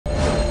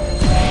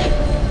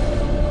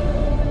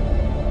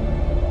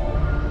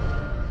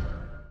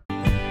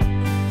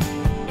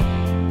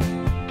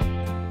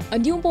A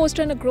new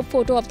poster and a group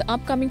photo of the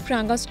upcoming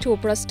Priyanka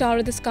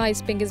Chopra-starrer The Sky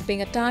is Pink is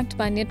being attacked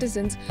by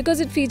netizens because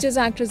it features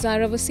actress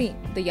Zaira Wasim.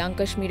 The young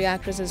Kashmiri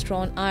actress has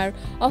drawn ire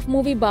of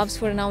movie buffs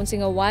for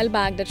announcing a while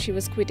back that she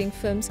was quitting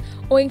films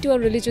owing to her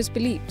religious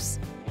beliefs.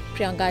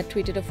 Priyanka had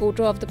tweeted a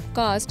photo of the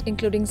cast,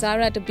 including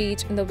Zaira at a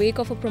beach, in the wake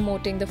of her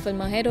promoting the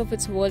film ahead of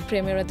its world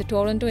premiere at the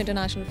Toronto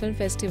International Film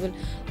Festival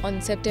on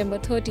September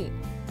 30.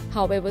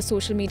 However,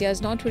 social media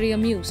is not very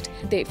amused.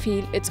 They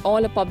feel it's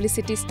all a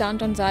publicity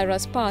stunt on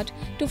Zaira's part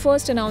to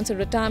first announce her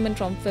retirement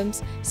from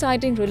films,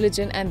 citing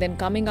religion, and then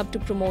coming up to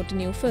promote a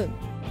new film.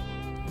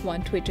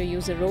 One Twitter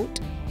user wrote,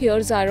 "Here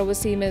Zaira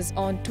Wasim is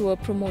on tour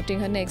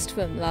promoting her next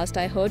film.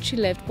 Last I heard she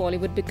left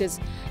Bollywood because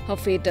her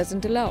fate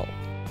doesn't allow."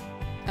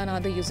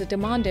 Another user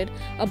demanded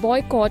a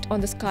boycott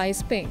on The Sky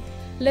is Pink.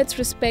 Let's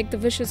respect the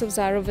wishes of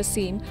Zaira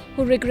Wasim,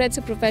 who regrets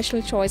her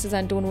professional choices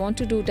and don't want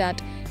to do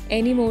that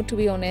anymore, to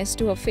be honest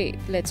to her fate.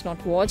 Let's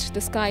not watch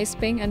The Sky is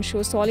Pink and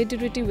show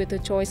solidarity with her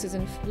choices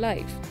in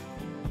life.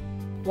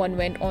 One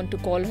went on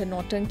to call her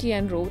Nautanki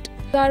and wrote,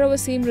 "Zaira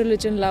Wasim,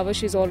 religion lover,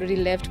 she's already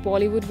left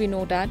Bollywood, we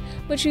know that,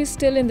 but she's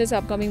still in this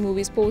upcoming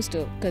movie's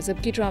poster.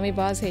 Gazab ki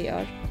dramebaaz hai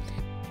yaar."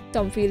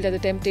 Some feel that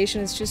the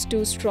temptation is just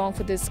too strong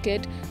for this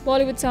kid.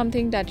 Bollywood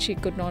something that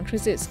she could not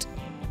resist.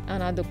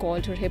 Another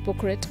called her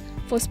hypocrite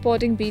for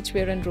sporting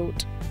beachwear and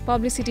wrote,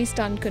 "publicity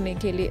stunt करने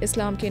के लिए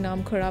इस्लाम के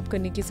नाम खराब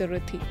करने की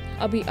जरूरत थी।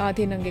 अभी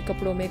आधे नंगे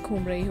कपड़ों में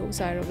घूम रही हो,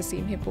 Zaira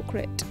Wasim,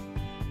 hypocrite."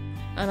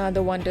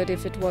 Another wondered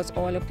if it was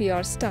all a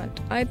PR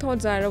stunt. "I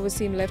thought Zaira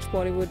Wasim left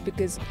Bollywood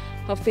because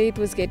her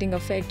faith was getting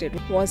affected.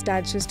 Was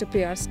that just a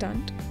PR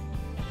stunt?"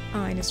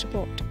 Eyewitness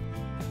report.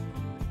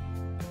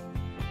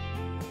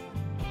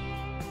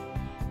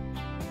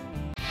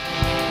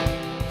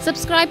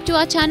 Subscribe to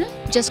our channel.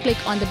 Just click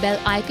on the bell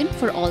icon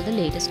for all the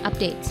latest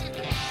updates.